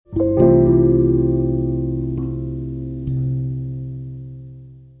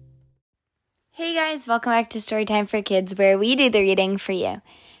guys, welcome back to Storytime for Kids, where we do the reading for you.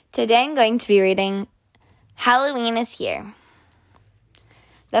 Today I'm going to be reading Halloween is Here.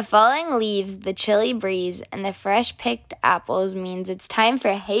 The falling leaves, the chilly breeze, and the fresh-picked apples means it's time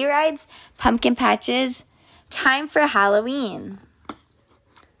for hay rides, pumpkin patches, time for Halloween.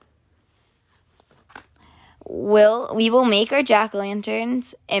 We will make our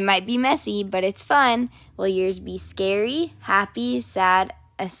jack-o'-lanterns. It might be messy, but it's fun. Will yours be scary, happy, sad,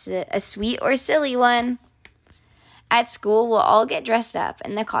 a sweet or silly one? At school, we'll all get dressed up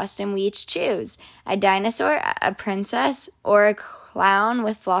in the costume we each choose. A dinosaur, a princess, or a clown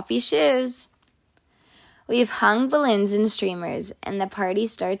with floppy shoes. We've hung balloons and streamers, and the party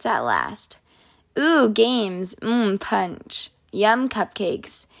starts at last. Ooh, games, punch, yum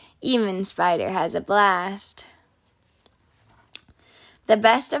cupcakes, even Spider has a blast. The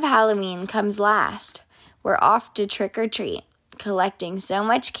best of Halloween comes last. We're off to trick or treat, collecting so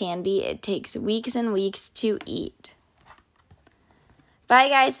much candy it takes weeks and weeks to eat. Bye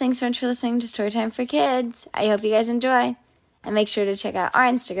guys, thanks so much for listening to Storytime for Kids. I hope you guys enjoy. And make sure to check out our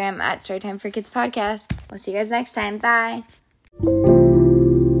Instagram at Storytime for Kids Podcast. We'll see you guys next time. Bye.